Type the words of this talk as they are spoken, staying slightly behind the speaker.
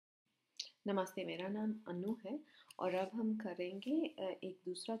नमस्ते, मेरा नाम अनु है और अब हम करेंगे एक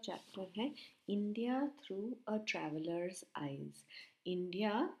दूसरा चैप्टर है India through a travellers eyes.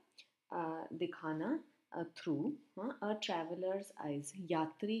 India दिखाना थ्रू अ ट्रैवलर्स आइज़,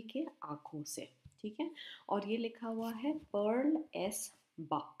 यात्री के आँखों से। ठीक है। और ये लिखा हुआ है पर्ल एस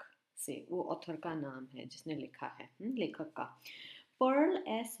बक से, वो ऑथर का नाम है जिसने लिखा है, लेखक का। पर्ल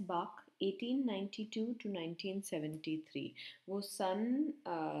एस बक 1892 टू 1973, वो सन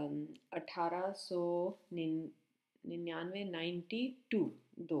 1899 92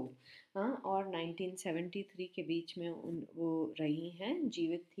 दो, हाँ, और 1973 के बीच में वो रही हैं,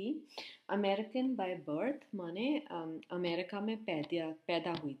 जीवित थी। अमेरिकन बाय बर्थ माने अमेरिका में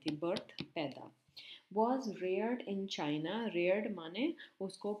पैदा हुई थी, बर्थ पैदा। Was reared in China, reared माने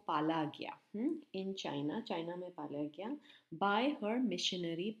उसको पाला गया, इन चाइना, चाइना में पाला गया। बाय हर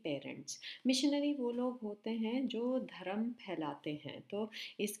मिशनरी पेरेंट्स, मिशनरी वो लोग होते हैं जो धर्म फैलाते हैं, तो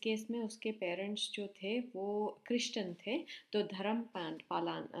इस केस में उसके पेरेंट्स जो थे वो क्रिश्चियन थे, तो धर्म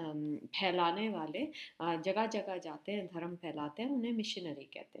फैलाने वाले जगह जगह जाते हैं, धर्म फैलाते हैं, उन्हें मिशनरी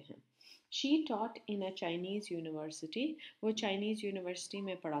कहते हैं। She taught in a Chinese university, वो चाइनीज़ यूनिवर्सिटी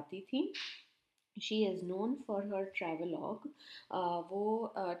में पढ़ाती थी। She is known for her travelogue,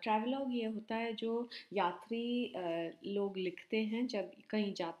 वो ट्रैवलॉग ये होता है जो यात्री लोग लिखते हैं जब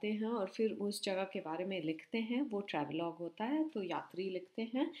कहीं जाते हैं और फिर उस जगह के बारे में लिखते हैं, वो ट्रैवलॉग होता है, तो यात्री लिखते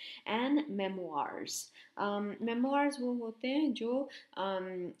हैं। एंड मेमोआर्स, मेमोआर्स वो होते हैं जो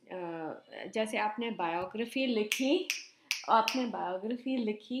जैसे आपने बायोग्राफी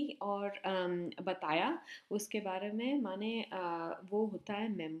लिखी और बताया उसके बारे में, माने वो होता है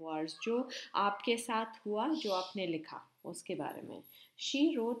मेमोइर्स, जो आपके साथ हुआ, जो आपने लिखा उसके बारे में।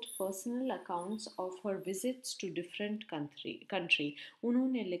 She wrote personal accounts of her visits to different country,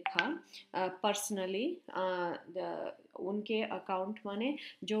 उन्होंने लिखा पर्सनली उनके अकाउंट माने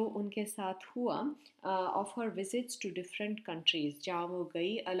जो उनके साथ हुआ, of her visits to different countries, जहाँ वो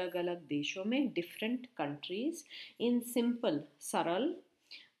गई अलग अलग देशों में, डिफरेंट कंट्रीज़, इन सिंपल सरल,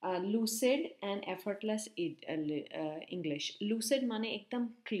 lucid and effortless English. Lucid माने एकदम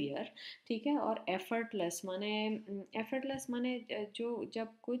क्लियर, ठीक है, और एफर्टलेस माने जो जब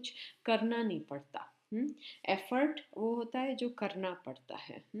कुछ करना नहीं पड़ता। एफर्ट वो होता है जो करना पड़ता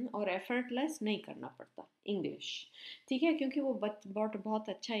है, और एफर्टलेस नहीं करना पड़ता, इंग्लिश। ठीक है, क्योंकि वो बहुत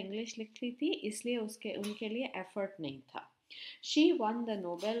अच्छा इंग्लिश लिखती थी, इसलिए उसके उनके लिए एफर्ट नहीं था। She one the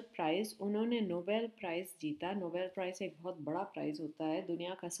Nobel prize, उन्होंने नोबेल प्राइज़ जीता। नोबेल प्राइज़ एक बहुत बड़ा प्राइज़ होता है,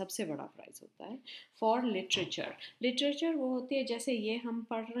 दुनिया का सबसे बड़ा प्राइज़ होता है फॉर लिटरेचर। लिटरेचर वो होती है, जैसे ये हम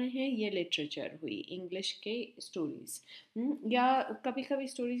पढ़ रहे हैं, ये लिटरेचर हुई इंग्लिश के स्टोरीज़, या कभी कभी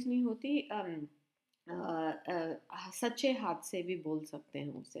स्टोरीज़ नहीं होती, सच्चे हाथ से भी बोल सकते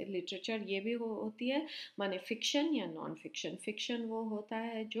हैं उसे। लिटरेचर ये भी होती है, माने फिक्शन या नॉन फिक्शन। फिक्शन वो होता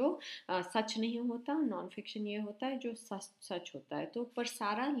है जो सच नहीं होता, नॉन फिक्शन ये होता है जो सच होता है, तो पर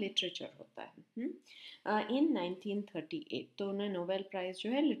सारा लिटरेचर होता है। इन 1938, तो उन्हें नोबेल प्राइज़ जो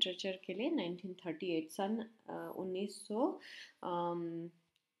है लिटरेचर के लिए 1938 सन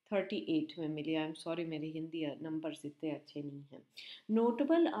 1938 में मिली। आई एम सॉरी, मेरी हिंदी नंबर्स इतने अच्छे नहीं हैं।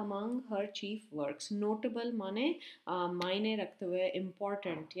 नोटेबल अमंग हर चीफ वर्क्स, नोटेबल माने मायने रखते हुए,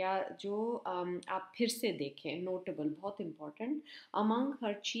 इम्पॉर्टेंट, या जो आप फिर से देखें, नोटेबल बहुत important. Among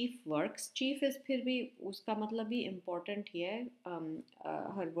her chief works, chief is फिर भी उसका मतलब भी इम्पॉर्टेंट ही है,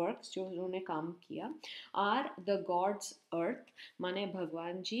 हर वर्क्स जो उन्होंने काम किया, आर द गॉड्स अर्थ, माने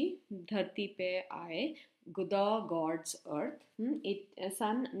भगवान जी धरती पे आए, द गॉड्स अर्थ,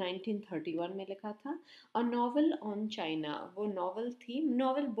 सन 1931 में लिखा था। अ नॉवल ऑन चाइना, वो नॉवल थी,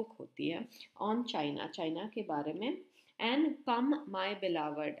 नॉवल बुक होती है, ऑन चाइना, चाइना के बारे में। एंड कम माई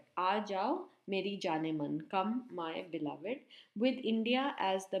बिलावड, आ जाओ मेरी जाने मन, कम माई बिलावड, with India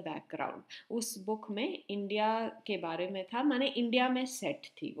as the background, उस बुक में इंडिया के बारे में था, माने इंडिया में सेट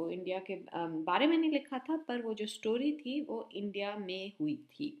थी वो, इंडिया के बारे में नहीं लिखा था, पर वो जो स्टोरी थी वो इंडिया में हुई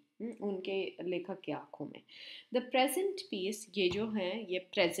थी, उनके लेखक की आंखों में। द प्रेजेंट पीस, ये जो है ये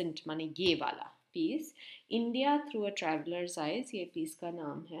प्रेजेंट माने ये वाला piece, India through a travellers eyes, ये पीस का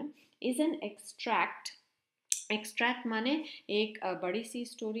नाम है, इज एन एक्सट्रैक्ट। एक्सट्रैक्ट माने एक बड़ी सी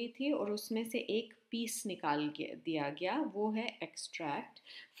स्टोरी थी और उसमें से एक पीस निकाल के दिया गया, वो है extract.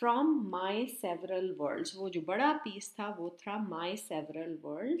 From my several world's, वो जो बड़ा पीस था वो था माई सेवरल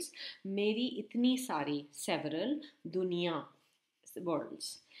वर्ल्ड्स, मेरी इतनी सारी, सेवरल दुनिया,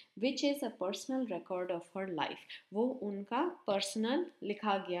 world's, which is a personal record of her life, वो उनका पर्सनल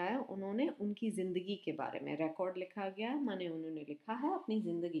लिखा गया है, उन्होंने उनकी ज़िंदगी के बारे में रिकॉर्ड लिखा गया है, माने उन्होंने लिखा है अपनी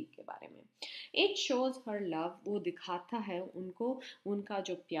ज़िंदगी के बारे में। इट शोज़ हर लव, वो दिखाता है उनको उनका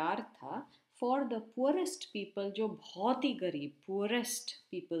जो प्यार था, फॉर द पुअरेस्ट पीपल, जो बहुत ही गरीब पुअरेस्ट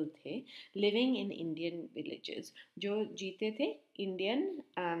पीपल थे, लिविंग इन इंडियन विलेजेस, जो जीते थे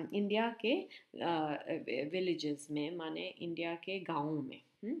इंडिया के विलेजेस में, माने इंडिया के गाँवों में।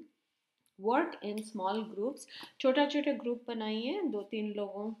 वर्क इन स्मॉल ग्रुप्स, छोटा छोटा ग्रुप बनाइए 2-3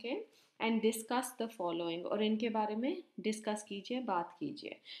 लोगों के, एंड डिस्कस द फॉलोइंग, और इनके बारे में डिस्कस कीजिए, बात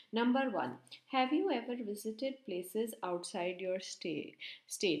कीजिए। Number 1, have you ever visited places outside your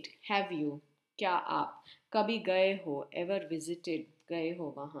state? Have you, क्या आप कभी गए हो, एवर विजिटेड गए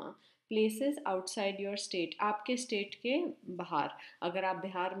हो वहाँ, प्लेसेस आउटसाइड योर स्टेट, आपके स्टेट के बाहर। अगर आप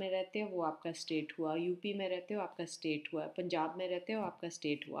बिहार में रहते हो वो आपका स्टेट हुआ, यूपी में रहते हो आपका स्टेट हुआ, पंजाब में रहते हो आपका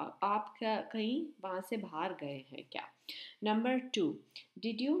स्टेट हुआ, आप कहीं वहाँ से बाहर गए हैं क्या? नंबर 2,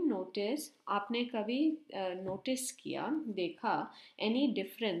 डिड यू नोटिस, आपने कभी नोटिस किया, देखा, एनी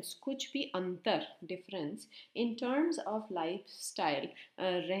डिफरेंस, कुछ भी अंतर, difference, in terms of life style,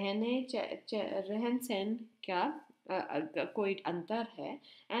 रहन सहन का कोई अंतर है,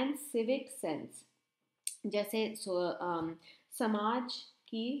 एंड सिविक सेंस, जैसे समाज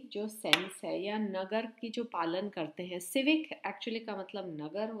की जो सेंस है, या नगर की जो पालन करते हैं। सिविक एक्चुअली का मतलब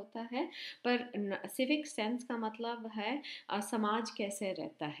नगर होता है, पर सिविक सेंस का मतलब है समाज कैसे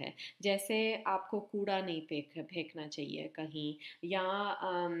रहता है। जैसे आपको कूड़ा नहीं फेंकना चाहिए कहीं, या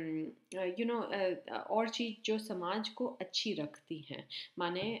और चीज़ जो समाज को अच्छी रखती हैं,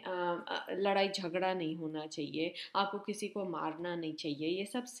 माने लड़ाई झगड़ा नहीं होना चाहिए, आपको किसी को मारना नहीं चाहिए, ये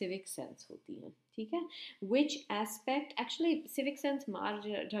सब सिविक सेंस होती हैं। ठीक है। विच एस्पेक्ट, एक्चुअली सिविक सेंस मार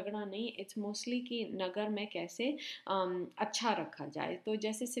झगड़ा नहीं, इट्स मोस्टली कि नगर में कैसे अच्छा रखा जाए। तो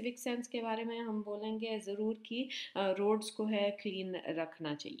जैसे सिविक सेंस के बारे में हम बोलेंगे ज़रूर कि रोड्स को है क्लीन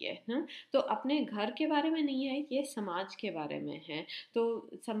रखना चाहिए ना। तो अपने घर के बारे में नहीं है, ये समाज के बारे में है। तो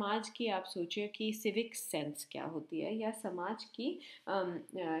समाज की आप सोचिए कि सिविक सेंस क्या होती है, या समाज की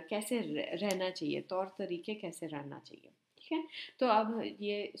कैसे रहना चाहिए, तौर तरीके कैसे रहना चाहिए। ठीक है। तो अब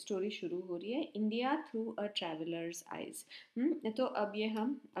ये स्टोरी शुरू हो रही है, India through a travellers eyes. तो अब ये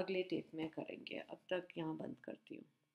हम अगले टेप में करेंगे, अब तक यहाँ बंद करती हूँ।